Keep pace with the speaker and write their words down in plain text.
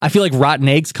I feel like rotten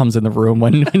eggs comes in the room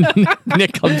when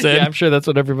Nick comes in. Yeah, I'm sure that's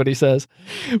what everybody says.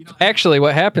 Actually,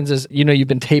 what happens is, you've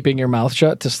been taping your mouth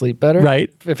shut to sleep better.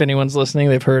 Right. If anyone's listening,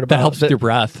 they've heard about That helps with your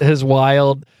breath. his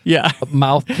wild Yeah.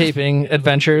 mouth taping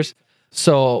adventures.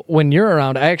 So when you're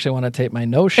around, I actually want to tape my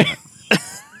nose shut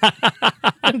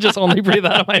and just only breathe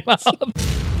out of my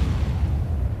mouth.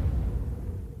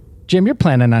 Jim, you're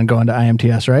planning on going to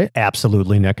IMTS, right?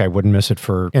 Absolutely, Nick. I wouldn't miss it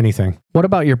for anything. What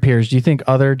about your peers? Do you think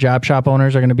other job shop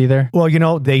owners are going to be there?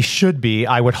 Well, they should be.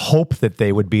 I would hope that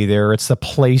they would be there. It's the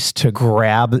place to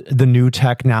grab the new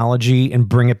technology and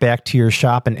bring it back to your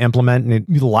shop and implement.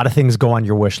 And a lot of things go on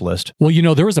your wish list. Well,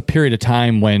 there was a period of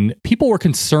time when people were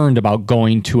concerned about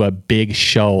going to a big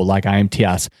show like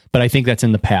IMTS, but I think that's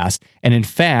in the past. And in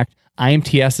fact,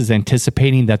 IMTS is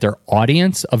anticipating that their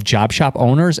audience of job shop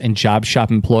owners and job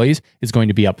shop employees is going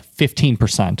to be up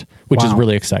 15%, which is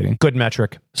really exciting. Good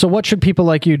metric. So what should people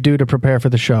like you do to prepare for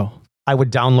the show? I would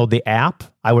download the app.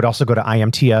 I would also go to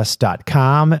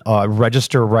imts.com,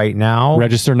 register right now.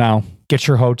 Register now. Get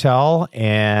your hotel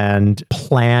and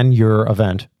plan your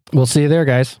event. We'll see you there,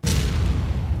 guys.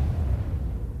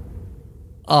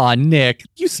 Aw, Nick,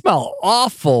 you smell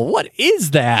awful. What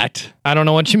is that? I don't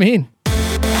know what you mean.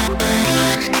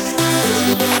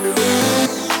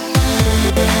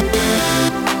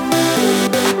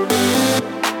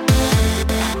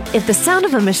 If the sound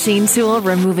of a machine tool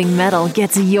removing metal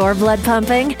gets your blood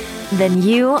pumping, then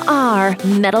you are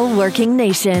Metalworking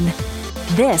Nation.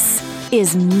 This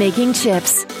is Making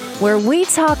Chips, where we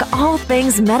talk all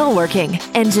things metalworking,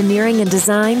 engineering and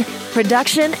design,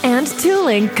 production and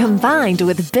tooling combined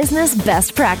with business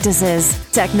best practices,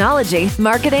 technology,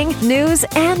 marketing, news,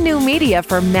 and new media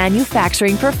for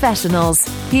manufacturing professionals.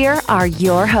 Here are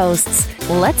your hosts.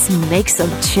 Let's make some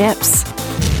chips.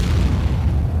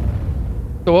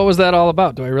 So what was that all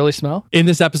about? Do I really smell? In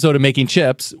this episode of Making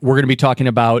Chips, we're going to be talking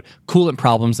about coolant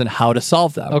problems and how to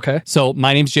solve them. Okay. So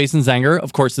my name's Jason Zenger.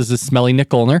 Of course, this is Smelly Nick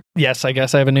Gollner. Yes, I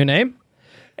guess I have a new name.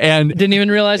 And Didn't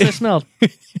even realize I smelled.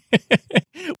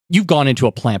 you've gone into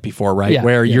a plant before, right? Yeah,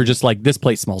 Where yeah. you're just like, this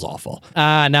place smells awful.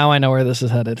 Now I know where this is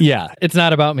headed. Yeah. It's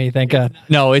not about me, thank God.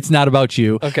 No, it's not about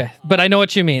you. Okay. But I know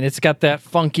what you mean. It's got that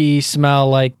funky smell,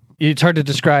 like it's hard to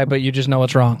describe, but you just know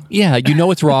it's wrong. Yeah, you know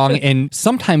it's wrong. And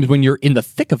sometimes when you're in the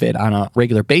thick of it on a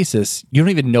regular basis, you don't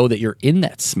even know that you're in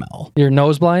that smell. You're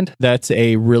nose blind? That's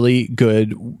a really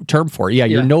good term for it. Yeah,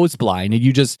 you're nose blind and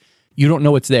you don't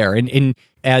know it's there. And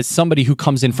as somebody who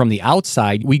comes in from the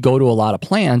outside, we go to a lot of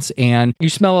plants and You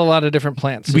smell a lot of different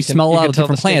plants. we smell a lot of tell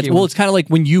different the plants. sticky Well, ones. it's kind of like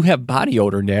when you have body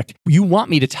odor, Nick, you want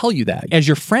me to tell you that. As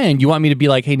your friend, you want me to be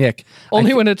like, hey, Nick.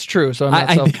 Only when it's true, so I'm not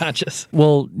self-conscious.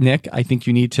 Well, Nick, I think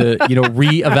you need to,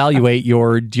 reevaluate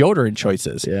your deodorant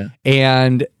choices. Yeah.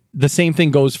 And the same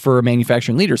thing goes for a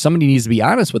manufacturing leader. Somebody needs to be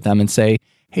honest with them and say,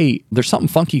 hey, there's something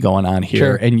funky going on here,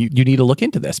 Sure. and you need to look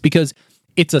into this because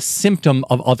it's a symptom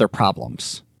of other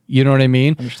problems. You know what I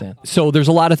mean? Understand. So there's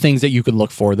a lot of things that you could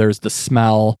look for. There's the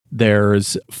smell,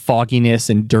 there's fogginess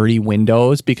and dirty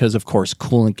windows because, of course,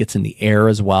 coolant gets in the air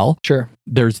as well. Sure.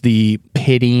 There's the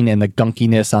pitting and the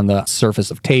gunkiness on the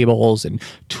surface of tables and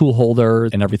tool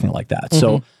holders and everything like that.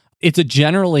 So it's a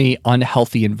generally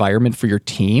unhealthy environment for your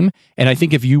team. And I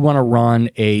think if you want to run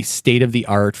a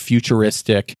state-of-the-art,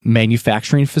 futuristic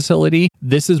manufacturing facility,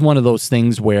 this is one of those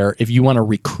things where if you want to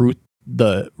recruit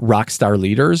the rock star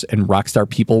leaders and rock star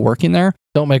people working there,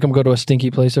 Don't make them go to a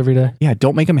stinky place every day. yeah,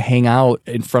 don't make them hang out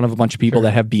in front of a bunch of people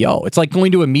that have BO. It's like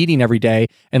going to a meeting every day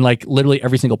and like literally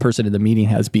every single person in the meeting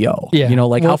has BO. Yeah.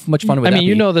 How much fun would that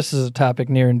be? This is a topic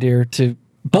near and dear to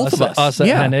Both of us. Us at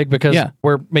Yeah. Hennig, because Yeah.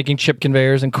 we're making chip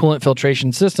conveyors and coolant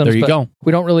filtration systems. There you but go.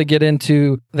 We don't really get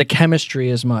into the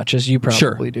chemistry as much as you probably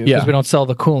Sure. do. Yeah. Because we don't sell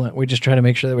the coolant. We just try to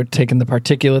make sure that we're taking the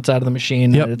particulates out of the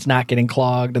machine, Yep. that it's not getting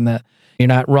clogged, and that you're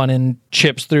not running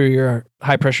chips through your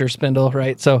high pressure spindle,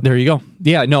 right? So There you go.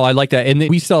 Yeah, no, I like that. And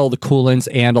we sell the coolants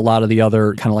and a lot of the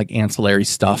other kind of like ancillary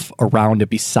stuff around it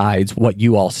besides what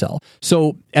you all sell.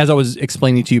 So as I was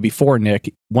explaining to you before,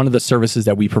 Nick, one of the services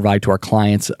that we provide to our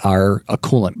clients are a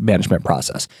coolant management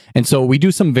process. And so we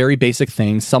do some very basic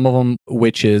things, some of them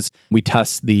which is we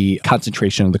test the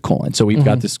concentration of the coolant. So we've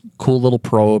got this cool little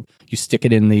probe. You stick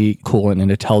it in the coolant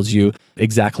and it tells you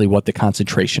exactly what the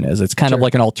concentration is. It's kind of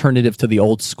like an alternative to the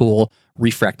old school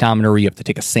refractometer. You have to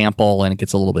take a sample and it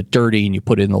gets a little bit dirty and you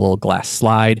put it in a little glass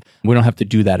slide. We don't have to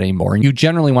do that anymore. And you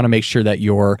generally want to make sure that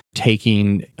you're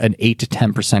taking an 8 to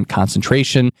 10%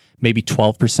 concentration, maybe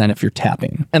 12% if you're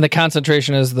tapping. and the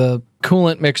concentration is the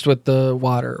coolant mixed with the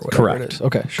water, or whatever Correct. it is.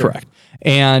 Okay, sure. Correct.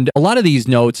 And a lot of these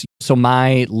notes, so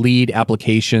my lead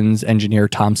applications engineer,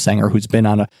 Tom Sanger, who's been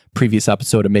on a previous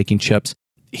episode of Making Chips,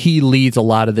 he leads a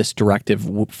lot of this directive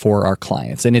for our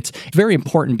clients. And it's very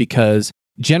important because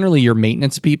generally your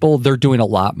maintenance people, they're doing a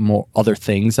lot more other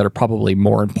things that are probably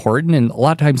more important. And a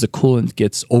lot of times the coolant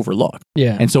gets overlooked.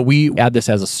 Yeah. And so we add this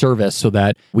as a service so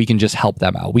that we can just help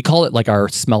them out. We call it like our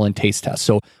smell and taste test.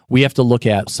 So we have to look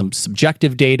at some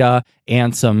subjective data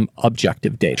and some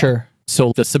objective data. Sure.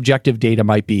 So the subjective data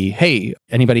might be, hey,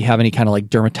 anybody have any kind of like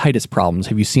dermatitis problems?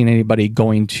 Have you seen anybody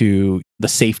going to the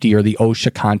safety or the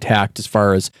OSHA contact as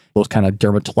far as those kind of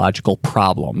dermatological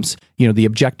problems? You know, the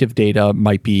objective data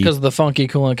might be... Because the funky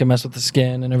coolant can mess with the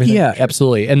skin and everything. Yeah,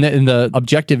 absolutely. And the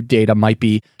objective data might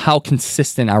be how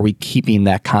consistent are we keeping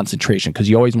that concentration? Because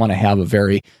you always want to have a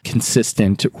very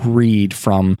consistent read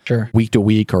from week to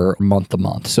week or month to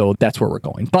month. So that's where we're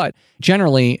going. But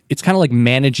generally, it's kind of like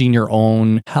managing your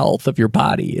own health of your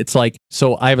body. It's like,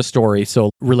 so I have a story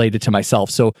related to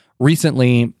myself. So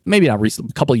recently, maybe not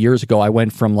recently, a couple of years ago, I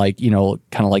went from like, you know,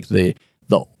 kind of like the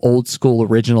old school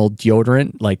original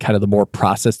deodorant, like kind of the more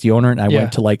processed deodorant. I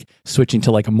went to like switching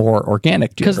to like a more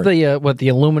organic deodorant. Because the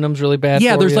aluminum's really bad.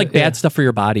 Yeah, for there's you. like bad stuff for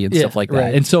your body and stuff like that.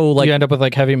 Right. And so like you end up with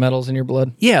like heavy metals in your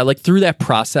blood. Yeah, like through that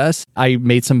process, I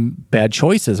made some bad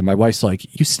choices, and my wife's like,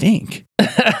 "You stink."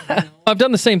 I've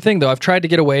done the same thing though. I've tried to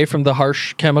get away from the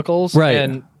harsh chemicals, right?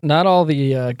 And not all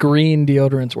the green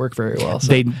deodorants work very well.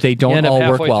 So they don't you end up all work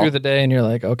halfway well through the day, and you're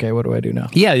like, okay, what do I do now?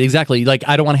 Yeah, exactly. Like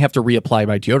I don't want to have to reapply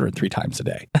my deodorant 3 times a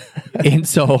day, and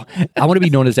so I want to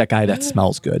be known as that guy that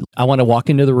smells good. I want to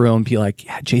walk into the room and be like,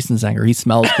 yeah, Jason Zanger, he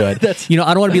smells good. I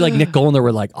don't want to be like Nick Golner.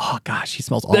 We're like, oh gosh, he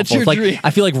smells awful. That's your dream.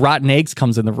 I feel like rotten eggs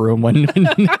comes in the room when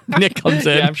Nick comes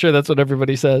in. Yeah, I'm sure that's what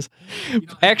everybody says.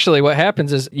 Actually, what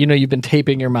happens is, you've been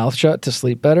taping your mouth shut to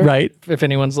sleep better. Right. If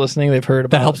anyone's listening, they've heard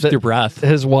about that helps with your breath.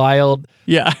 His wild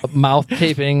yeah mouth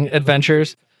taping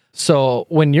adventures. So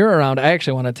when you're around, I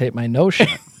actually want to tape my nose shut.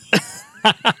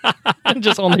 And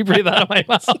just only breathe out of my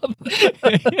mouth.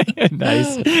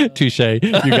 Nice. Touche. You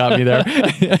got me there.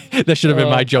 That should have been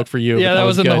my joke for you. Yeah, that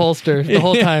was in the holster the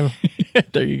whole time.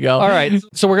 There you go. All right.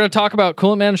 So we're going to talk about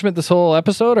coolant management this whole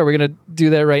episode. Are we going to do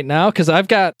that right now? Because I've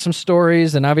got some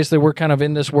stories, and obviously we're kind of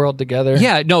in this world together.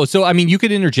 Yeah, no. So, I mean, you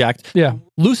could interject. Yeah.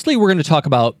 Loosely, we're going to talk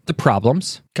about the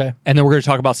problems. Okay. And then we're going to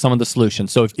talk about some of the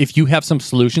solutions. So if you have some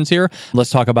solutions here, let's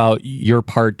talk about your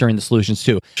part during the solutions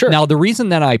too. Sure. Now, the reason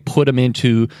that I put them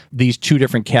into these 2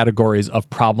 different categories of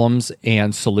problems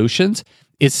and solutions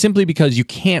is simply because you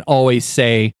can't always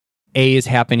say A is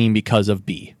happening because of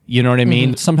B. You know what I mean?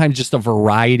 Mm-hmm. Sometimes just a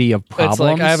variety of problems. It's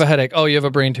like, I have a headache. Oh, you have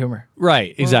a brain tumor.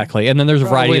 Right, exactly. And then there's a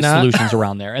variety of not. solutions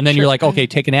around there. And then you're like, okay,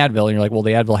 take an Advil. And you're like, well,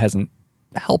 the Advil hasn't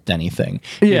helped anything.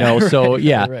 Yeah. So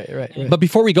yeah. Right. But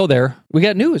before we go there, we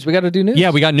got news. We got to do news.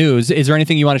 yeah, we got news. Is there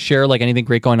anything you want to share? Like anything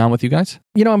great going on with you guys?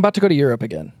 I'm about to go to Europe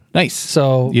again. Nice.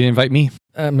 So you didn't invite me.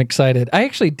 I'm excited. I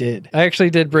actually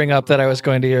did bring up that I was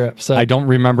going to Europe. So I don't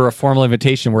remember a formal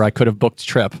invitation where I could have booked a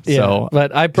trip. Yeah, So,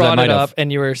 but I brought might it up, have.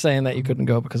 and you were saying that you couldn't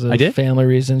go because of I did? family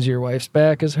reasons. Your wife's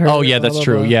back is hurt. Oh, yeah, blah, that's blah,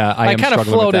 true. blah. Yeah, I am kind of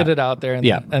struggling with floated that. it out there, and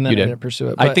Yeah, then you I did. didn't pursue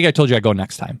it. I But think I told you I'd go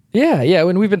next time. yeah.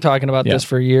 When we've been talking about Yeah. this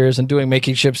for years, and doing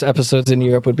Making Chips episodes in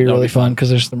Europe would be really fun because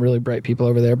there's some really bright people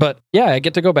over there. But yeah, I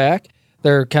get to go back.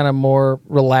 They're kind of more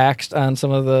relaxed on some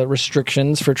of the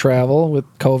restrictions for travel with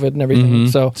COVID and everything. Mm-hmm.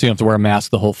 So So you don't have to wear a mask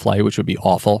the whole flight, which would be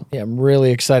awful. yeah, I'm really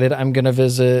excited. I'm going to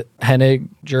visit Hennig,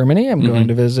 Germany. I'm going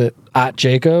to visit Ott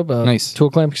Jacob, a Nice.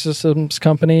 tool clamping systems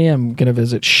company. I'm going to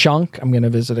visit Schunk. I'm going to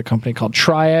visit a company called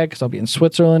Triad because I'll be in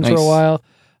Switzerland for a Nice. while.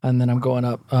 And then I'm going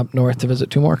up north to visit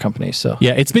 2 more companies. So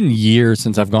Yeah, it's been years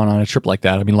since I've gone on a trip like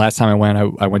that. I mean, last time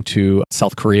I went to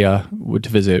South Korea to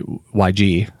visit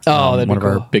YG. Oh, that'd be one of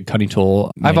our cool. big cutting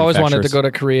tool. I've always wanted to manufacturers. go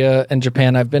to Korea and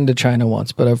Japan. I've been to China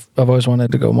once, but I've always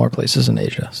wanted to go more places in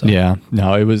Asia. So Yeah,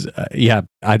 no, it was.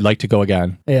 I'd like to go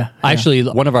again. yeah. Actually,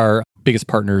 one of our biggest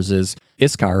partners is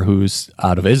Iskar, who's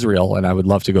out of Israel, and I would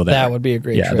love to go there. That would be a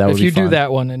great trip. that would If be you do fun.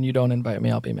 that one and you don't invite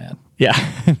me, I'll be mad. Yeah,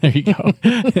 there you go.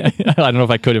 I don't know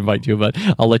if I could invite you, but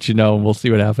I'll let you know and we'll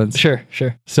see what happens. Sure.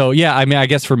 So yeah, I mean, I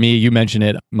guess for me, you mentioned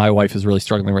it. My wife is really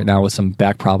struggling right now with some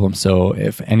back problems. So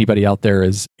if anybody out there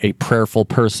is a prayerful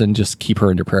person, just keep her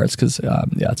in your prayers because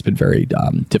it's been very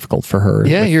difficult for her.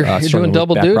 Yeah, you're struggling doing with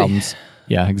double back duty. problems.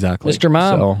 Yeah, exactly. Mr.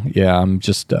 Mom. So yeah, I'm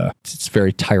just it's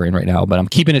very tiring right now, but I'm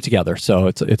keeping it together. So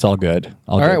it's all good.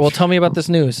 All right. Well, tell me about this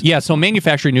news. Yeah, so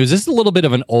manufacturing news. This is a little bit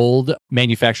of an old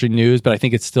manufacturing news, but I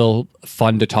think it's still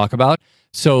fun to talk about.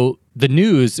 So the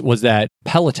news was that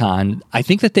Peloton, I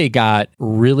think that they got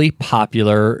really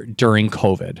popular during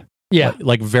COVID. Yeah.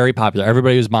 Like very popular.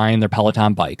 Everybody was buying their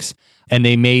Peloton bikes. And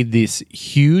they made this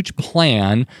huge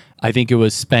plan. I think it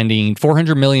was spending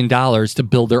 $400 million to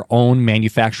build their own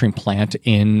manufacturing plant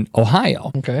in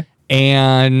Ohio. Okay.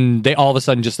 and they all of a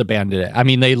sudden just abandoned it. I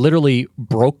mean, they literally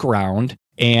broke ground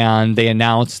and they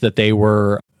announced that they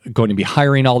were going to be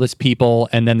hiring all this people,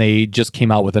 and then they just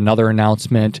came out with another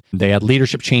announcement. They had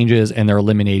leadership changes and they're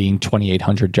eliminating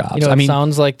 2,800 jobs. You know, it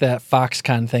sounds like that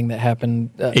Foxconn thing that happened.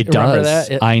 It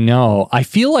does. I know. I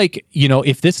feel like, you know,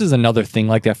 if this is another thing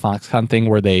like that Foxconn thing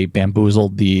where they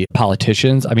bamboozled the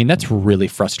politicians, I mean, that's really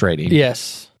frustrating.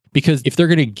 Yes. Because if they're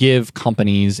going to give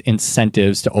companies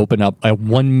incentives to open up a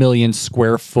 1 million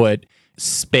square foot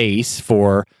space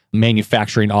for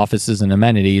manufacturing offices and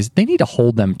amenities, they need to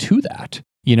hold them to that.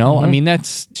 You know, I mean,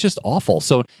 that's just awful.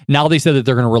 So now they said that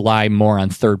they're going to rely more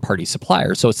on third-party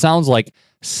suppliers. So it sounds like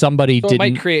somebody so didn't...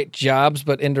 it might create jobs,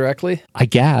 but indirectly? I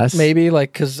guess. Maybe,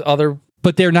 like, because other...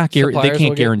 But they're not they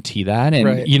can't guarantee that. And,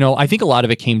 right. you know, I think a lot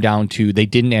of it came down to they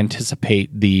didn't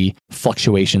anticipate the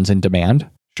fluctuations in demand.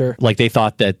 Sure. Like they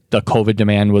thought that the COVID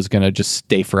demand was going to just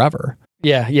stay forever.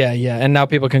 Yeah. And now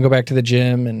people can go back to the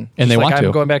gym and they want to.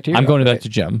 I'm going back to I'm going back to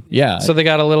gym. Yeah. So they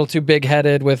got a little too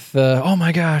big-headed with, oh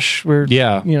my gosh, we're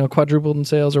quadrupled in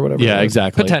sales or whatever. Yeah,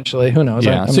 exactly. Potentially. Who knows?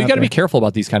 Yeah. So you got to be careful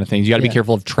about these kind of things. You got to be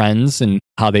careful of trends and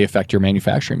how they affect your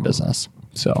manufacturing business.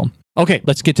 So, okay,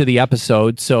 let's get to the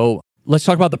episode. So let's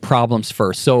talk about the problems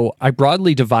first. So I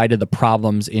broadly divided the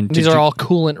problems into... These are all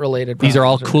coolant-related problems. These are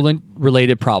all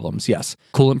coolant-related problems, yes.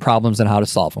 Coolant problems and how to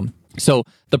solve them. So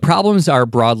the problems are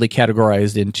broadly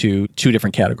categorized into two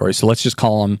different categories. So let's just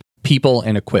call them people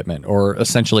and equipment, or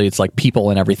essentially it's like people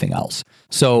and everything else.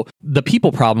 So the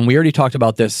people problem, we already talked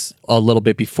about this a little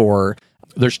bit before.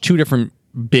 There's two different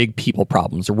big people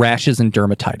problems, rashes and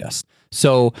dermatitis.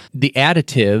 So the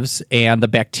additives and the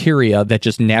bacteria that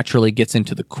just naturally gets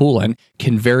into the coolant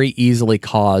can very easily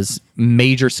cause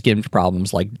major skin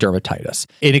problems like dermatitis.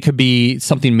 And it could be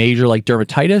something major like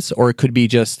dermatitis, or it could be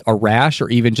just a rash or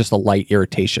even just a light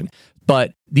irritation.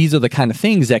 But these are the kind of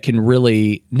things that can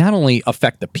really not only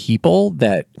affect the people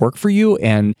that work for you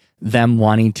and them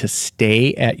wanting to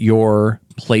stay at your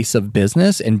place of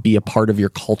business and be a part of your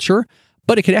culture,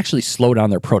 but it could actually slow down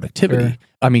their productivity. Sure.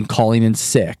 I mean, calling in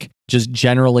sick, just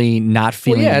generally not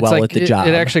feeling well at the job.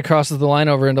 It actually crosses the line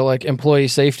over into like employee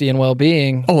safety and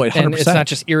well-being. Oh, 100%. And it's not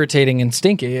just irritating and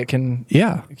stinky. It can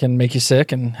make you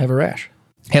sick and have a rash.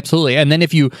 Absolutely. And then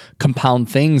if you compound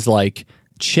things like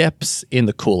chips in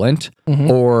the coolant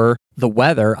or the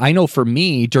weather, I know for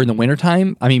me during the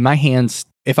wintertime, I mean, my hands...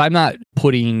 If I'm not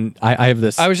putting, I have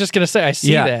this. I was just going to say, I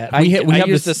see that. I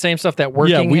use the same stuff that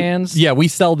hands. Yeah, we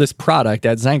sell this product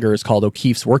at Zenger. It's called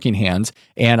O'Keefe's Working Hands.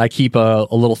 And I keep a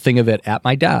little thing of it at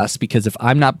my desk because if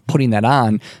I'm not putting that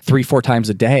on 3-4 times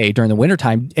a day during the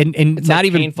wintertime, and it's not like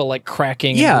even painful, like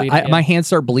cracking. Yeah, and my hands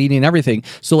start bleeding and everything.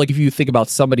 So like if you think about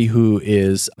somebody who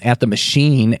is at the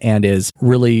machine and is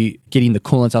really getting the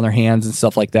coolants on their hands and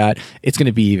stuff like that, it's going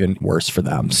to be even worse for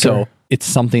them. Sure. So it's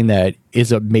something that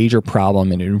is a major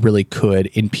problem and it really could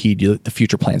impede the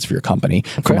future plans for your company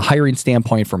from a hiring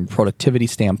standpoint, from a productivity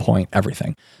standpoint,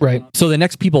 everything. Right. So the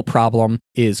next people problem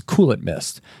is coolant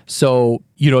mist. So,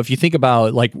 you know, if you think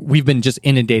about like we've been just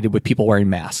inundated with people wearing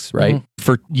masks, right?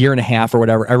 For a year and a half or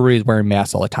whatever, everybody's wearing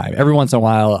masks all the time. Every once in a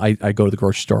while, I go to the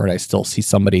grocery store and I still see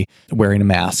somebody wearing a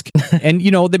mask. And,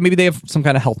 you know, that maybe they have some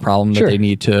kind of health problem that they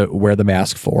need to wear the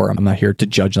mask for. I'm not here to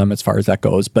judge them as far as that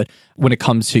goes. But when it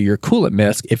comes to your coolant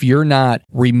mist, if you're not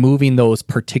removing those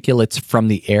particulates from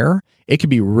the air, it could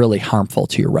be really harmful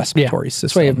to your respiratory system.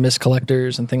 That's why you have mist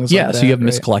collectors and things like that. Yeah, so you have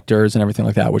mist collectors and everything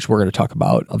like that, which we're going to talk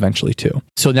about eventually too.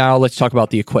 So now let's talk about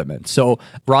the equipment. So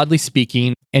broadly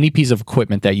speaking, any piece of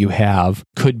equipment that you have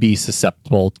could be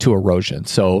susceptible to erosion.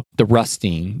 So the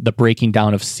rusting, the breaking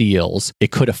down of seals,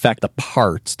 it could affect the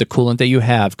parts. The coolant that you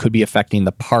have could be affecting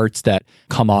the parts that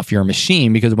come off your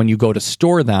machine because when you go to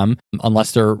store them,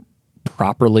 unless they're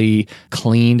properly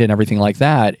cleaned and everything like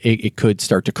that, it could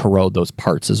start to corrode those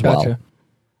parts as well.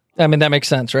 I mean, that makes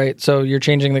sense, right? So you're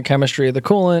changing the chemistry of the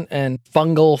coolant and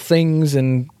fungal things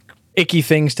and icky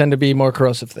things tend to be more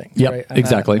corrosive things. Yeah, right?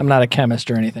 exactly. I'm not a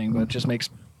chemist or anything, but it just makes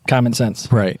common sense.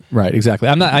 Right, exactly.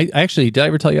 I actually, did I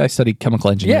ever tell you I studied chemical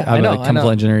engineering? Yeah, I know. A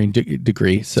chemical engineering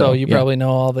degree. So you probably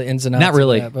know all the ins and outs. Not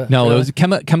really. Of that, but no, really? it was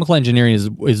chemical engineering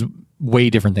is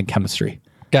way different than chemistry.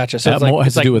 Gotcha. So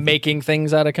it's like making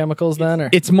things out of chemicals then? Or?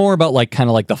 It's more about like kind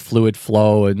of like the fluid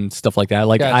flow and stuff like that.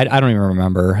 Like I don't even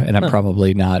remember, and I'm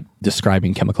probably not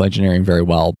describing chemical engineering very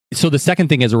well. So the second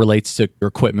thing as it relates to your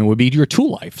equipment would be your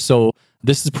tool life. So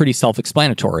this is pretty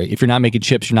self-explanatory. If you're not making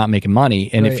chips, you're not making money.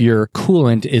 And if your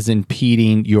coolant is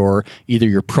impeding either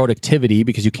your productivity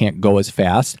because you can't go as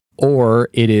fast, or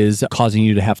it is causing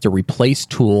you to have to replace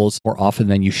tools more often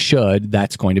than you should,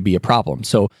 that's going to be a problem.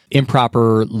 So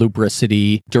improper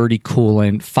lubricity, dirty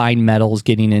coolant, fine metals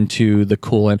getting into the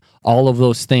coolant, all of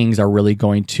those things are really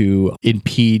going to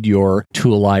impede your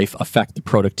tool life, affect the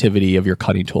productivity of your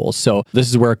cutting tools. So this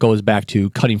is where it goes back to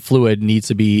cutting fluid needs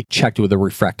to be checked with a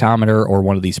refractometer or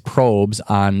one of these probes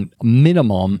on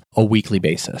minimum a weekly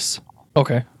basis.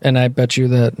 Okay. And I bet you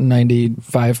that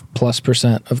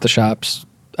 95+% of the shops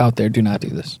out there do not do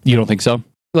this. You don't think so?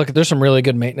 Look, there's some really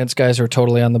good maintenance guys who are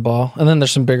totally on the ball. And then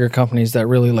there's some bigger companies that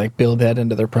really like build that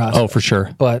into their process. Oh, for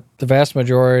sure. But the vast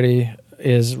majority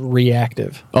is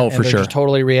reactive. Oh, and for they're sure. just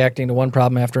totally reacting to one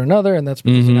problem after another. And that's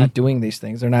because they're not doing these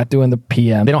things. They're not doing the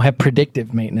PM. They don't have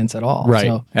predictive maintenance at all. Right.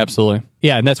 So, absolutely.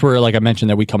 Yeah. And that's where, like I mentioned,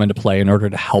 that we come into play in order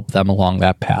to help them along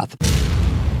that path.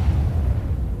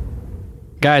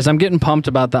 guys, I'm getting pumped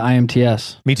about the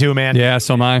IMTS. Me too, man. Yeah,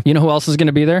 so am I. You know who else is going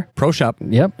to be there? Pro Shop.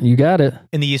 Yep, you got it.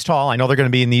 In the East Hall. I know they're going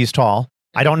to be in the East Hall.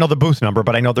 I don't know the booth number,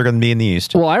 but I know they're going to be in the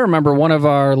East. Well, I remember one of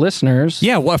our listeners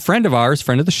Yeah, well, a friend of ours,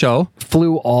 friend of the show,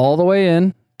 flew all the way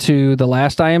in to the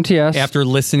last IMTS. after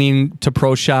listening to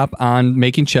Pro Shop on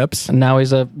making chips. And now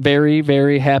he's a very,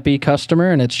 very happy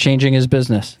customer, and it's changing his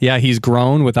business. Yeah, he's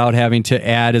grown without having to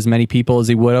add as many people as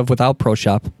he would have without Pro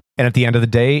Shop. And at the end of the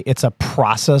day, it's a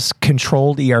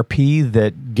process-controlled ERP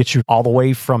that gets you all the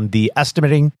way from the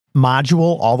estimating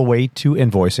module all the way to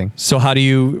invoicing. So how do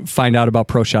you find out about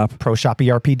Pro Shop?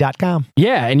 ProShopERP.com.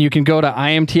 Yeah, and you can go to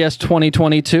IMTS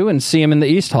 2022 and see him in the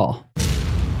East Hall.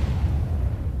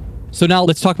 So now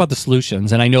let's talk about the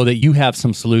solutions. And I know that you have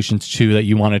some solutions too that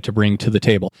you wanted to bring to the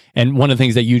table. And one of the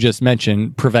things that you just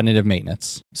mentioned, preventative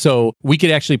maintenance. So we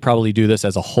could actually probably do this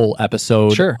as a whole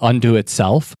episode Sure. unto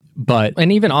itself. But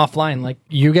And even offline, like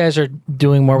you guys are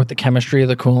doing more with the chemistry of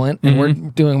the coolant, and we're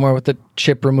doing more with the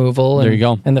chip removal and, There you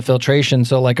go. and the filtration.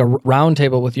 So like a round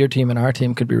table with your team and our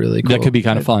team could be really cool. that could be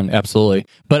kind of fun. Absolutely.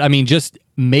 But I mean, just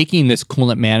making this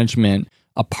coolant management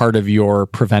a part of your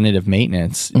preventative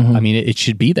maintenance, I mean, it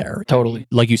should be there. Totally.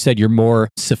 Like you said, your more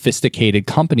sophisticated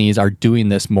companies are doing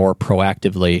this more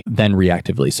proactively than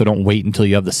reactively. So don't wait until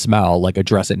you have the smell, like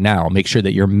address it now. Make sure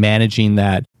that you're managing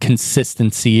that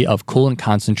consistency of coolant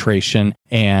concentration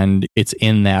and it's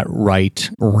in that right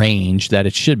range that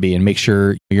it should be, and make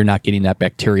sure you're not getting that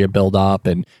bacteria buildup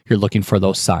and you're looking for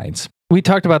those signs. We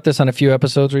talked about this on a few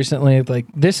episodes recently. Like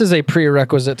this is a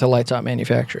prerequisite to lights out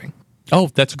manufacturing. Oh,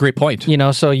 that's a great point. You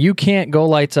know, so you can't go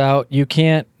lights out. You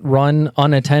can't run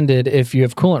unattended if you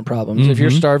have coolant problems. If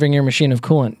you're starving your machine of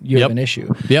coolant, you have an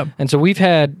issue. Yep. And so we've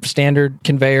had standard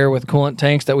conveyor with coolant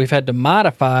tanks that we've had to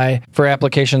modify for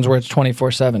applications where it's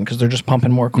 24/7 because they're just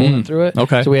pumping more coolant through it.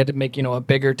 Okay. So we had to make, a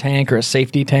bigger tank or a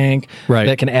safety tank Right.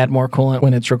 that can add more coolant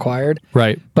when it's required.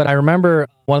 Right. But I remember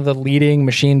one of the leading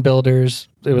machine builders,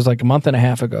 it was like a month and a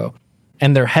half ago,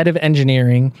 and their head of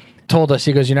engineering told us,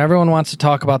 he goes, everyone wants to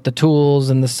talk about the tools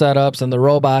and the setups and the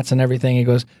robots and everything. He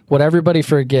goes, what everybody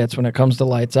forgets when it comes to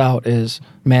lights out is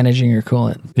managing your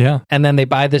coolant. Yeah. And then they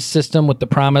buy this system with the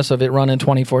promise of it running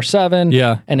 24/7.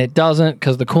 Yeah. And it doesn't,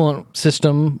 because the coolant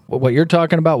system, what you're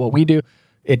talking about, what we do,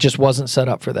 it just wasn't set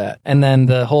up for that. And then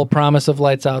the whole promise of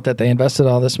lights out that they invested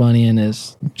all this money in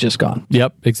is just gone.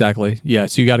 Yep, exactly. Yeah,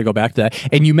 so you got to go back to that.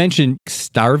 And you mentioned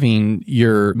starving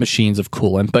your machines of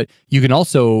coolant, but you can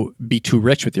also be too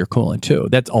rich with your coolant too.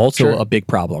 That's also Sure. a big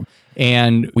problem.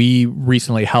 And we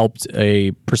recently helped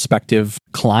a prospective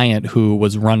client who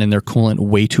was running their coolant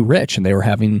way too rich, and they were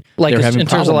having Like they were having in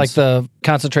terms of like problems. the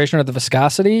concentration or the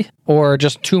viscosity, or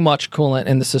just too much coolant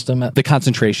in the system? The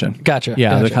concentration. Gotcha.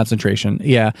 Yeah, the gotcha. concentration.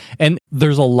 Yeah. And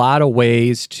there's a lot of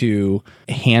ways to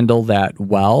handle that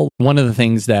well. One of the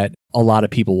things that a lot of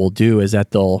people will do is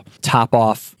that they'll top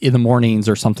off in the mornings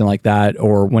or something like that,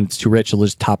 or when it's too rich, they'll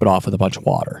just top it off with a bunch of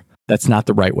water. That's not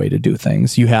the right way to do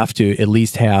things. You have to at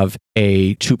least have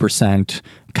a 2%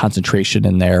 concentration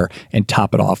in there and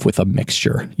top it off with a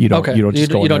mixture. You don't Okay. you don't just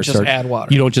You go in don't there just and add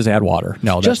water. You don't just add water.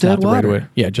 No, Just that's add not the water. right way.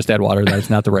 Yeah, just add water. That's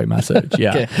not the right message. Yeah.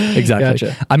 Okay. Exactly.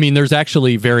 Gotcha. I mean, there's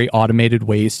actually very automated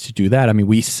ways to do that. I mean,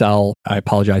 we sell, I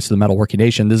apologize to the Metalworking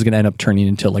Nation, this is going to end up turning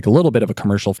into like a little bit of a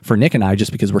commercial for Nick and I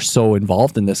just because we're so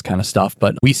involved in this kind of stuff.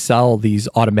 But we sell these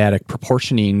automatic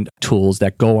proportioning tools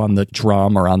that go on the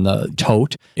drum or on the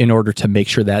tote in order to make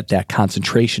sure that that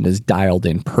concentration is dialed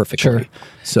in perfectly. Sure.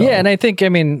 So, Yeah, and I think,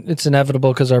 it's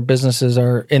inevitable because our businesses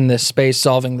are in this space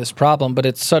solving this problem, but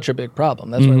it's such a big problem.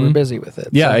 That's why we're busy with it.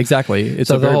 yeah, So- exactly. It's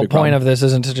So a the very whole big point problem. of this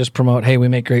isn't to just promote, hey, we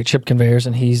make great chip conveyors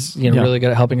and he's really good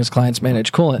at helping his clients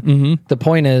manage coolant. The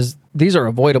point is these are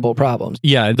avoidable problems.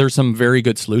 Yeah, there's some very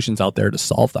good solutions out there to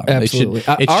solve them. Absolutely.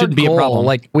 It shouldn't be a goal, problem.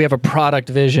 Like, we have a product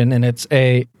vision, and it's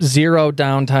a zero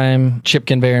downtime chip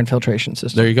conveyor and filtration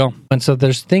system. There you go. And so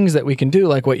there's things that we can do,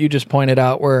 like what you just pointed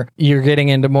out, where you're getting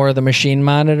into more of the machine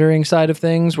monitoring side of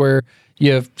things, where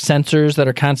you have sensors that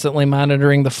are constantly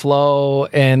monitoring the flow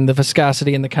and the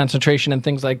viscosity and the concentration and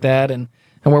things like that. And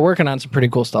we're working on some pretty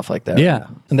cool stuff like that. Yeah.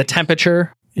 And the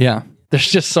temperature. Yeah. There's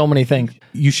just so many things.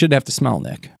 You shouldn't have to smell,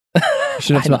 Nick. You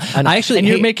shouldn't have to smell. I actually, and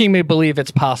you're making me believe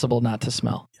it's possible not to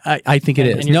smell. I think it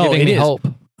is. And you're giving me hope.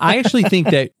 I actually think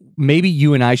that maybe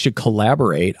you and I should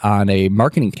collaborate on a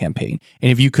marketing campaign.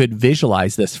 And if you could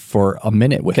visualize this for a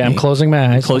minute with me. I'm closing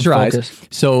my eyes. Close your eyes.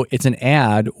 So it's an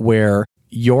ad where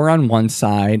you're on one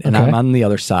side and I'm on the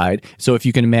other side. So if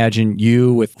you can imagine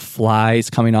you with flies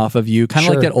coming off of you, kind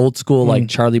of like that old school, like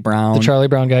Charlie Brown. The Charlie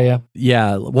Brown guy, yeah.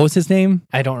 Yeah. What was his name?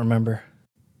 I don't remember.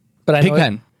 But I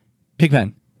know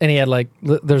Pigpen. And he had like,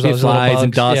 there's those flies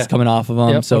and dust coming off of him.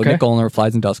 Yep, so Nick Olner,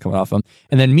 flies and dust coming off of him.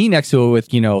 And then me next to it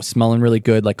with, smelling really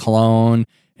good, like cologne,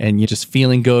 and you just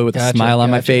feeling good with a smile on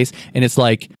my face. And it's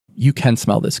like, you can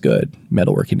smell this good,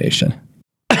 Metalworking Nation.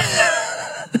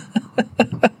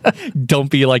 Don't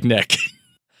be like Nick.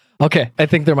 Okay, I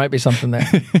think there might be something there.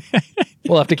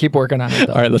 We'll have to keep working on it,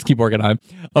 though. All right, let's keep working on it.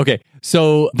 Okay,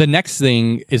 so the next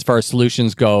thing, as far as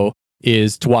solutions go,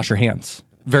 is to wash your hands.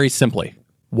 Very simply,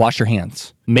 wash your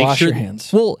hands. Wash your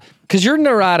hands. Well, because you're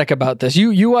neurotic about this.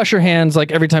 You wash your hands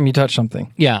like every time you touch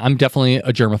something. Yeah, I'm definitely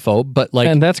a germaphobe, but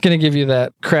and that's going to give you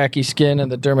that cracky skin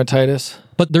and the dermatitis.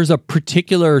 But there's a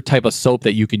particular type of soap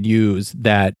that you can use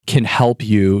that can help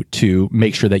you to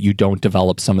make sure that you don't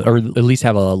develop or at least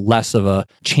have a less of a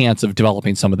chance of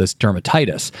developing some of this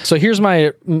dermatitis. So here's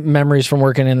my memories from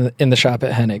working in the shop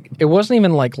at Hennig. It wasn't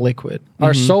even like liquid.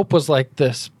 Our soap was like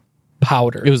this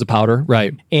powder. It was a powder,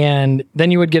 right? And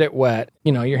then you would get it wet.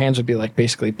 Your hands would be like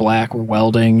basically black or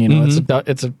welding.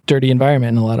 It's a dirty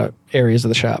environment in a lot of areas of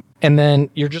the shop. And then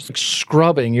you're just like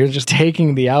scrubbing. You're just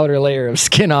taking the outer layer of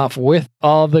skin off with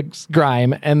all the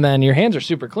grime, and then your hands are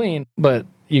super clean. But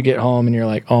you get home and you're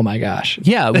like, oh my gosh.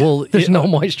 Yeah, well, there's no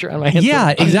moisture on my hands.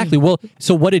 Yeah, exactly. Well,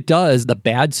 so what it does, the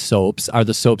bad soaps are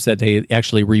the soaps that they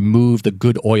actually remove the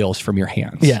good oils from your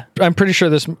hands. Yeah, I'm pretty sure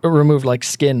this removed like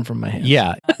skin from my hands.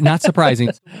 Yeah, not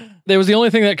surprising. It was the only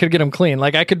thing that could get them clean.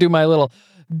 Like I could do my little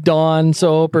Dawn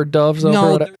soap or Dove soap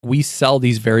or whatever. We sell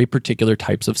these very particular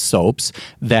types of soaps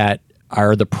that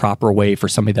are the proper way for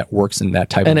somebody that works in that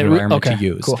type of environment to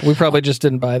use. Cool. We probably just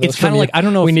didn't buy those. It's kind of like, I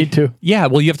don't know. We need to. Yeah,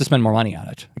 well, you have to spend more money on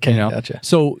it. Okay, gotcha.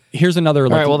 So here's another.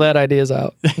 All right, well, that idea's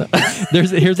out.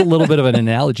 Here's a little bit of an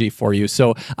analogy for you.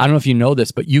 So I don't know if you know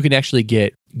this, but you can actually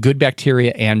get good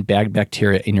bacteria and bad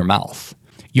bacteria in your mouth.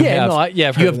 You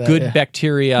have good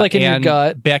bacteria like in and your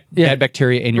gut. bad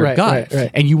bacteria in your gut.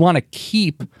 Right. And you want to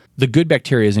keep the good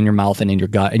bacteria in your mouth and in your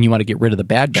gut, and you want to get rid of the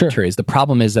bad bacteria. The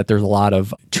problem is that there's a lot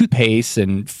of toothpaste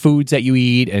and foods that you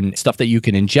eat and stuff that you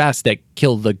can ingest that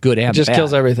kill the good and the bad. It just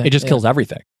kills everything. It just kills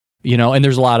everything. And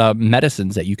there's a lot of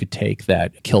medicines that you could take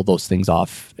that kill those things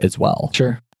off as well.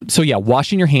 Sure. So yeah,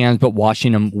 washing your hands, but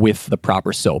washing them with the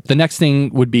proper soap. The next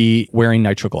thing would be wearing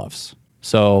nitrile gloves.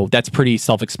 So that's pretty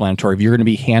self-explanatory. If you're going to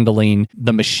be handling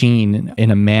the machine in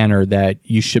a manner that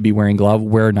you should be wearing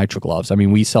wear nitrile gloves. I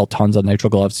mean, we sell tons of nitrile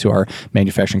gloves to our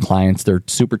manufacturing clients. They're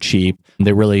super cheap.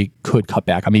 They really could cut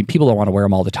back. I mean, people don't want to wear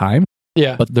them all the time.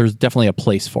 Yeah. But there's definitely a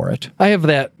place for it. I have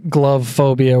that glove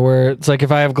phobia where it's like if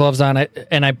I have gloves on it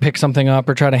and I pick something up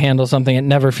or try to handle something, it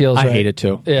never feels right. I hate it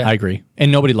too. Yeah. I agree.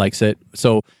 And nobody likes it.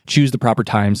 So choose the proper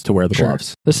times to wear the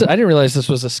gloves. I didn't realize this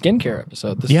was a skincare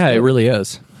episode. It really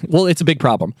is. Well, it's a big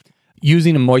problem.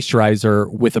 Using a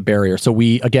moisturizer with a barrier. So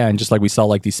we, again, just like we sell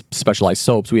like these specialized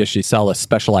soaps, we actually sell a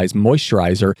specialized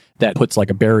moisturizer that puts like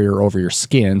a barrier over your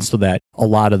skin so that a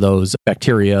lot of those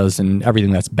bacterias and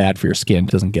everything that's bad for your skin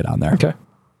doesn't get on there. Okay.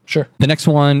 Sure. The next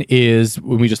one is,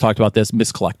 when we just talked about this,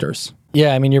 mist collectors.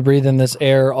 Yeah, I mean, you're breathing this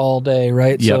air all day,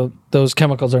 right? Yep. So those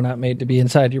chemicals are not made to be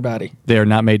inside your body. They are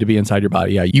not made to be inside your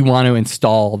body. Yeah, you want to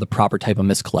install the proper type of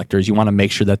mist collectors. You want to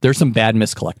make sure that there's some bad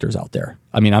mist collectors out there.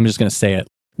 I mean, I'm just going to say it.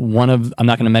 I'm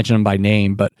not going to mention them by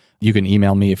name, but you can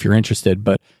email me if you're interested.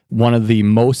 But one of the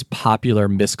most popular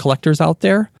mist collectors out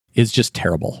there is just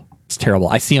terrible. It's terrible.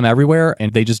 I see them everywhere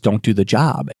and they just don't do the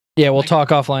job. Yeah, we'll talk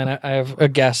offline. I have a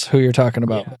guess who you're talking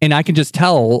about. Yeah. And I can just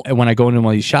tell when I go into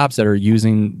one of these shops that are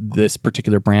using this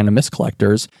particular brand of mist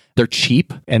collectors, they're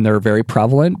cheap and they're very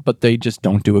prevalent, but they just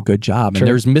don't do a good job. Sure. And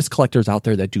there's mist collectors out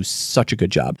there that do such a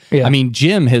good job. Yeah. I mean,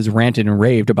 Jim has ranted and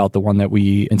raved about the one that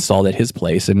we installed at his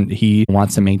place, and he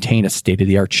wants to maintain a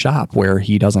state-of-the-art shop where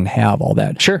he doesn't have all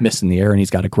that mist in the air, and he's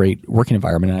got a great working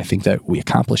environment, and I think that we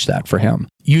accomplished that for him.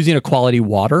 Using a quality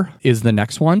water is the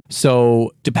next one.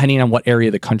 So depending on what area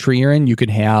of the country you're in, you can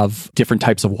have different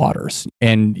types of waters,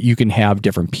 and you can have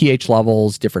different pH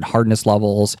levels, different hardness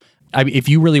levels. I mean, if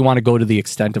you really want to go to the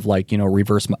extent of like,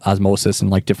 reverse osmosis and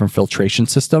like different filtration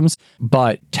systems,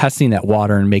 but testing that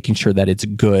water and making sure that it's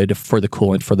good for the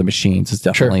coolant for the machines is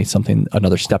definitely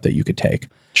another step that you could take.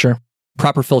 Sure.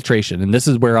 Proper filtration. And this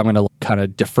is where I'm going to kind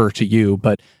of defer to you,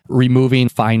 but removing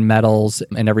fine metals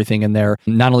and everything in there,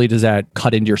 not only does that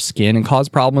cut into your skin and cause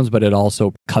problems, but it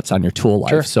also cuts on your tool life.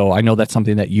 Sure. So I know that's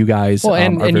something that you guys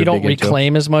and you don't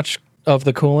reclaim as much of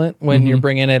the coolant when you're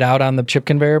bringing it out on the chip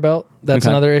conveyor belt. That's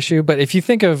another issue. But if you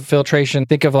think of filtration,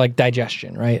 think of like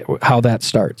digestion, right? How that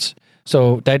starts.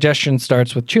 So digestion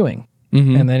starts with chewing,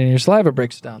 and then your saliva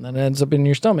breaks it down, then it ends up in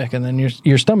your stomach, and then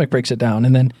your stomach breaks it down,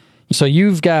 and then so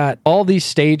you've got all these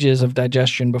stages of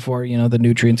digestion before, the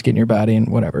nutrients get in your body and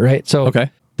whatever, right? So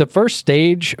the first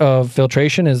stage of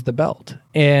filtration is the belt.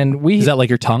 And Is that like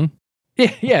your tongue?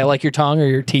 Yeah, like your tongue or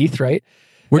your teeth, right?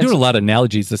 We're doing a lot of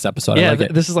analogies this episode. Yeah, I like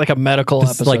it. This is like a medical This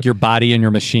episode. is like your body and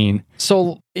your machine.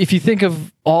 So if you think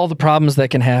of all the problems that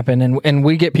can happen, and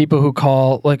we get people who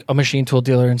call like a machine tool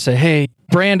dealer and say, hey,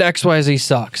 brand XYZ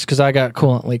sucks because I got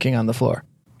coolant leaking on the floor.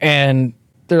 And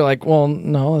they're like, well,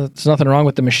 no, there's nothing wrong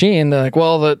with the machine. They're like,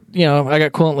 well, I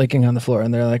got coolant leaking on the floor.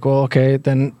 And they're like, well, okay,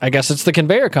 then I guess it's the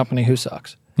conveyor company who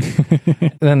sucks.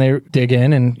 And then they dig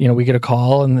in and, we get a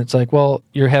call and it's like, well,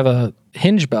 you have a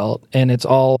hinge belt and it's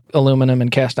all aluminum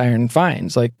and cast iron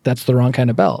fines. Like that's the wrong kind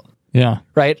of belt. Yeah.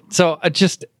 Right. So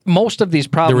just most of these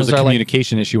There problems was a are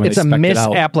communication issue when it's they a spec'd it out.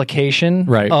 misapplication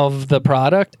Right. of the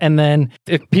product. And then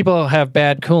if people have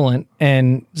bad coolant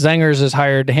and Zengers is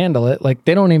hired to handle it, like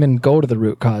they don't even go to the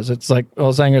root cause. It's like,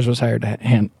 well, Zengers was hired to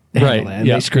handle Right. it and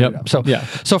Yep. they screwed Yep. it up. So, Yeah.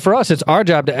 so for us, it's our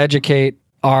job to educate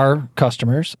our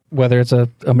customers, whether it's a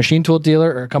machine tool dealer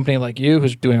or a company like you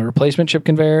who's doing a replacement chip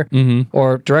conveyor,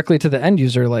 or directly to the end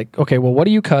user, like, okay, well, what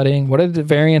are you cutting? What are the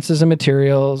variances in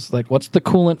materials? Like, what's the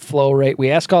coolant flow rate?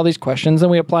 We ask all these questions and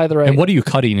we apply the right. And what are you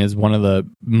cutting is one of the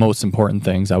most important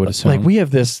things, I would assume. Like, we have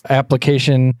this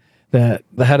application that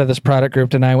the head of this product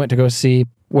group and I went to go see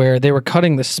where they were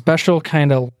cutting this special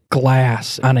kind of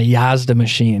glass on a Yazda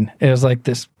machine. It was like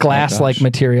this glass-like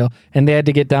material, and they had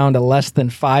to get down to less than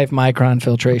 5 micron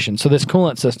filtration. So this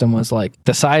coolant system was like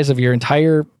the size of your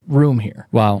entire room here.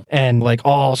 Wow. And like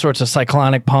all sorts of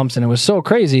cyclonic pumps, and it was so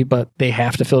crazy, but they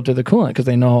have to filter the coolant because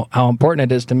they know how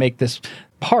important it is to make this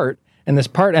part. And this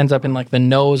part ends up in like the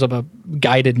nose of a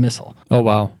guided missile. Oh,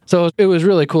 wow. So it was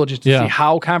really cool just to see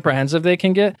how comprehensive they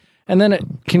can get. And then it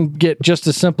can get just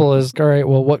as simple as, all right,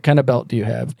 well, what kind of belt do you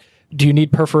have? Do you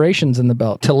need perforations in the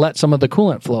belt to let some of the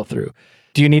coolant flow through?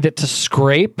 Do you need it to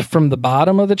scrape from the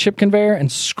bottom of the chip conveyor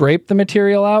and scrape the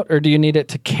material out? Or do you need it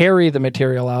to carry the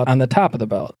material out on the top of the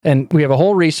belt? And we have a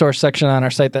whole resource section on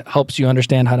our site that helps you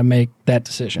understand how to make that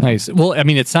decision. Nice. Well, I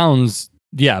mean, it sounds,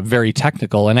 very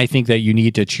technical. And I think that you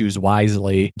need to choose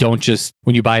wisely. Don't just,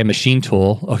 when you buy a machine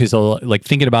tool, okay, so like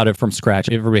thinking about it from scratch,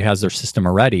 everybody has their system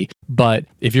already. But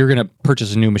if you're going to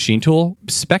purchase a new machine tool,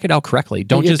 spec it out correctly.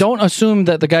 Don't assume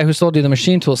that the guy who sold you the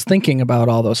machine tool is thinking about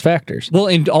all those factors. Well,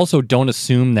 and also don't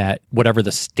assume that whatever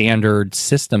the standard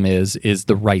system is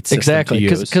the right system to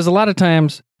use. Because a lot of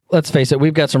times, let's face it,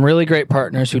 we've got some really great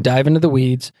partners who dive into the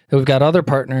weeds. We've got other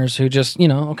partners who just,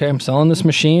 okay, I'm selling this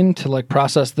machine to like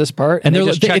process this part, and they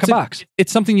just check a box.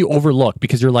 It's something you overlook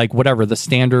because you're like, whatever, the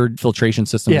standard filtration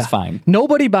system is fine.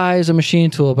 Nobody buys a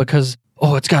machine tool because,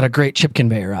 it's got a great chip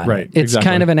conveyor on it. It's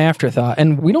kind of an afterthought.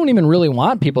 And we don't even really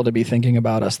want people to be thinking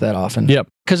about us that often. Yep.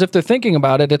 Because if they're thinking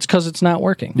about it, it's because it's not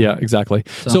working. Yeah, exactly.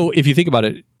 So if you think about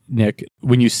it, Nick,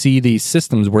 when you see these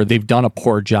systems where they've done a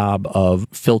poor job of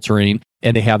filtering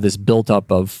and they have this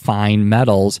buildup of fine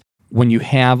metals, when you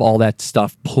have all that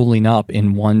stuff pulling up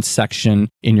in one section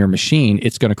in your machine,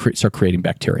 it's going to start creating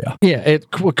bacteria. Yeah, it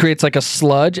creates like a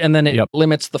sludge and then it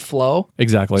limits the flow.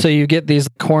 Exactly. So you get these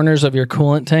corners of your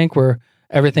coolant tank where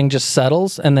everything just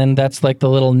settles, and then that's like the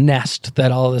little nest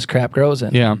that all of this crap grows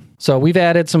in. Yeah. So we've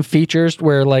added some features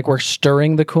where like we're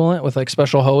stirring the coolant with like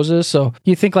special hoses. So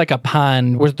you think like a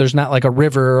pond where there's not like a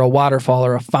river or a waterfall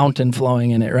or a fountain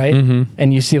flowing in it, right? Mm-hmm.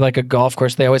 And you see like a golf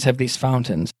course, they always have these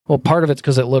fountains. Well, part of it's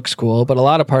because it looks cool, but a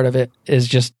lot of part of it is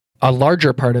just, a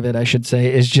larger part of it, I should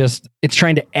say, is just, it's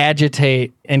trying to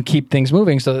agitate and keep things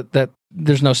moving so that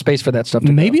there's no space for that stuff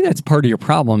to maybe go. That's part of your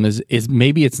problem is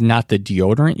maybe it's not the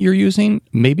deodorant you're using.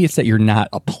 Maybe it's that you're not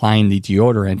applying the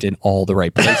deodorant in all the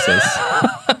right places.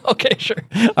 Okay, sure.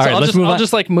 All right, I'll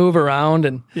just like move around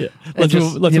and let's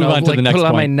move on to the next put it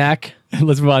on point. my neck.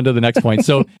 Let's move on to the next point.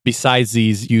 So besides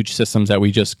these huge systems that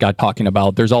we just got talking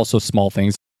about, there's also small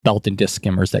things, belt and disc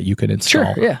skimmers that you could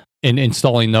install. Sure, yeah. And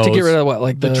installing those. To get rid of what?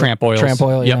 Like the tramp oils. Tramp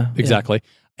oil, Yep, yeah. exactly.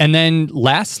 And then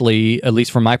lastly, at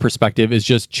least from my perspective, is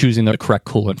just choosing the correct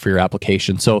coolant for your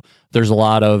application. So there's a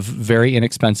lot of very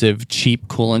inexpensive, cheap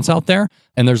coolants out there.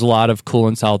 And there's a lot of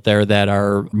coolants out there that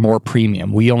are more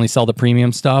premium. We only sell the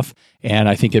premium stuff. And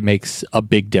I think it makes a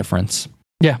big difference.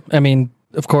 Yeah. I mean,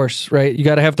 of course, right? You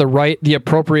got to have the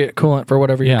appropriate coolant for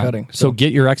whatever you're cutting. So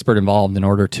get your expert involved in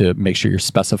order to make sure you're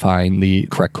specifying the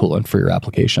correct coolant for your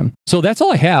application. So that's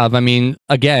all I have. I mean,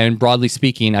 again, broadly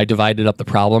speaking, I divided up the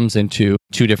problems into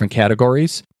 2 different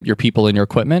categories, your people and your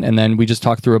equipment. And then we just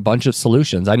talked through a bunch of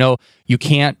solutions. I know you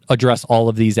can't address all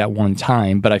of these at one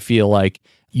time, but I feel like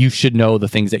you should know the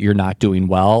things that you're not doing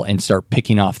well and start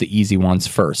picking off the easy ones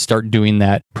first. Start doing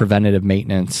that preventative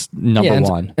maintenance, number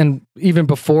one. And even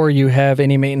before you have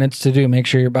any maintenance to do, make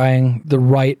sure you're buying the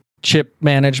right chip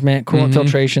management, coolant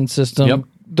filtration system,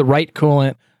 the right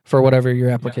coolant for whatever your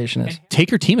application is.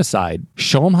 Take your team aside.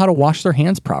 Show them how to wash their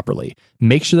hands properly.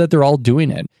 Make sure that they're all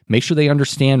doing it. Make sure they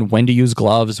understand when to use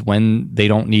gloves, when they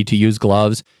don't need to use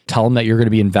gloves. Tell them that you're going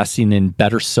to be investing in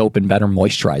better soap and better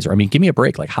moisturizer. I mean, give me a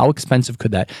break. Like, how expensive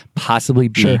could that possibly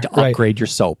be to upgrade your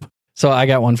soap? So I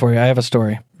got one for you. I have a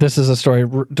story. This is a story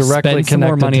directly Spend some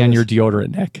more money on your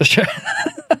deodorant, Nick. Sure.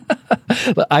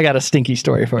 I got a stinky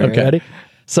story for you. Okay. Ready?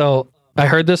 So I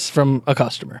heard this from a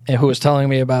customer who was telling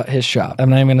me about his shop. I'm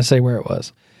not even going to say where it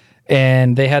was.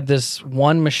 And they had this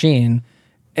one machine,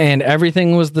 and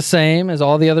everything was the same as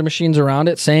all the other machines around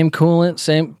it. Same coolant,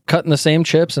 same cutting the same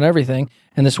chips and everything.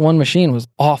 And this one machine was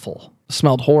awful. It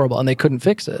smelled horrible, and they couldn't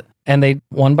fix it. And they,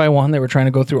 one by one, they were trying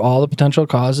to go through all the potential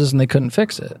causes, and they couldn't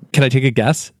fix it. Can I take a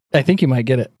guess? I think you might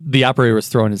get it. The operator was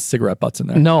throwing his cigarette butts in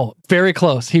there. No, very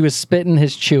close. He was spitting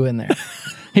his chew in there.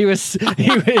 He was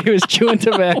chewing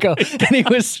tobacco, and he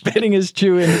was spitting his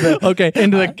chew into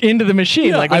the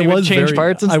machine. Yeah, like when he would change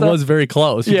parts and stuff. I was very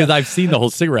close because I've seen the whole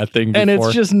cigarette thing before. And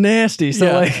it's just nasty.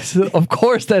 So so of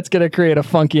course that's going to create a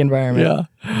funky environment.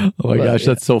 Yeah. Oh my gosh,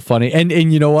 that's so funny. And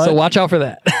you know what? So watch out for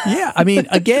that. Yeah. I mean,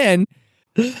 again,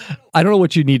 I don't know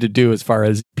what you need to do as far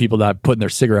as people not putting their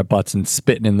cigarette butts and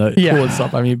spitting in the cool and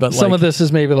stuff. I mean, but some of this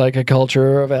is maybe like a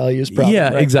culture or values problem.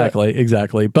 Yeah, right?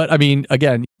 exactly. But I mean,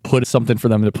 again, put something for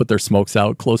them to put their smokes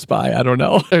out close by. I don't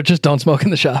know. Or just don't smoke in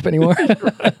the shop anymore.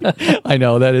 Right. I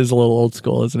know, that is a little old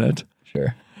school, isn't it?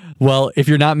 Sure. Well, if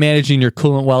you're not managing your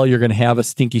coolant well, you're going to have a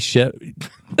stinky shit.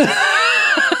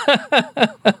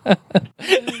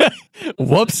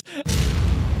 Whoops.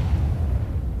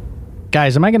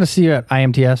 Guys, am I going to see you at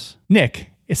IMTS?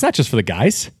 Nick, it's not just for the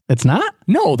guys. It's not?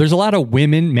 No, there's a lot of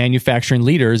women manufacturing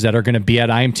leaders that are going to be at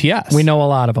IMTS. We know a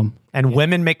lot of them. And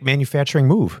women make manufacturing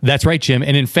move. That's right, Jim.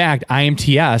 And in fact,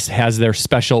 IMTS has their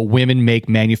special Women Make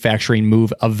Manufacturing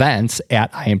Move events at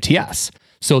IMTS.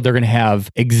 So they're going to have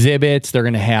exhibits, they're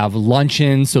going to have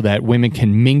luncheons so that women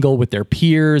can mingle with their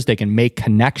peers, they can make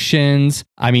connections.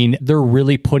 I mean, they're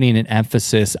really putting an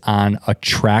emphasis on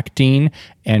attracting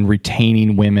and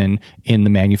retaining women in the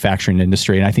manufacturing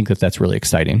industry. And I think that that's really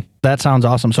exciting. That sounds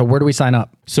awesome. So where do we sign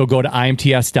up? So go to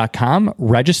imts.com,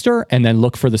 register, and then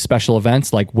look for the special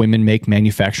events like Women Make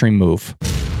Manufacturing Move.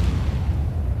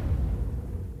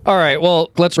 All right,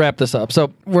 well, let's wrap this up.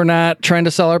 So we're not trying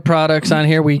to sell our products on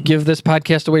here. We give this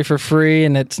podcast away for free,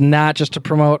 and it's not just to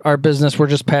promote our business. We're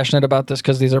just passionate about this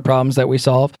because these are problems that we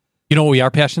solve. You know what we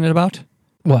are passionate about?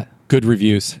 What? Good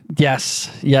reviews. Yes,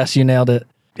 you nailed it.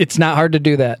 It's not hard to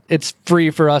do that. It's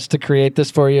free for us to create this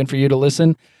for you and for you to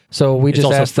listen. So it's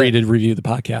also free to review the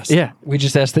podcast. Yeah, we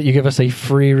just ask that you give us a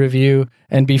free review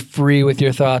and be free with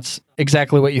your thoughts.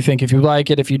 Exactly what you think. If you like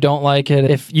it, if you don't like it,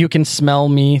 if you can smell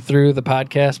me through the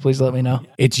podcast, please let me know.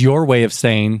 It's your way of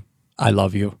saying, I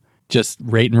love you. Just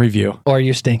rate and review. Or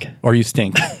you stink. Or you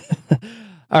stink.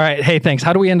 All right. Hey, thanks.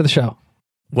 How do we end the show?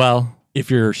 Well, if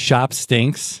your shop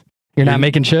stinks... You're not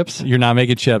making chips? You're not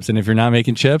making chips. And if you're not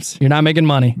making chips... You're not making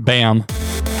money. Bam.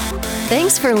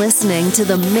 Thanks for listening to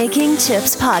the Making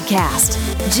Chips podcast.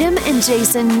 Jim and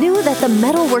Jason knew that the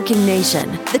metalworking nation,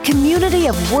 the community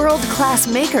of world-class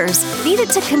makers, needed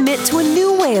to commit to a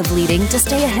new way of leading to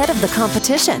stay ahead of the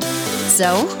competition.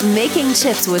 So, Making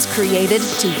Chips was created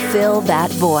to fill that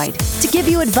void, to give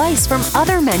you advice from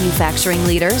other manufacturing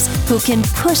leaders who can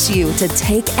push you to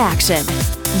take action.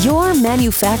 Your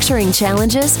manufacturing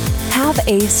challenges have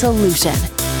a solution,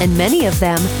 and many of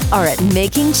them are at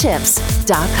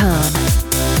makingchips.com.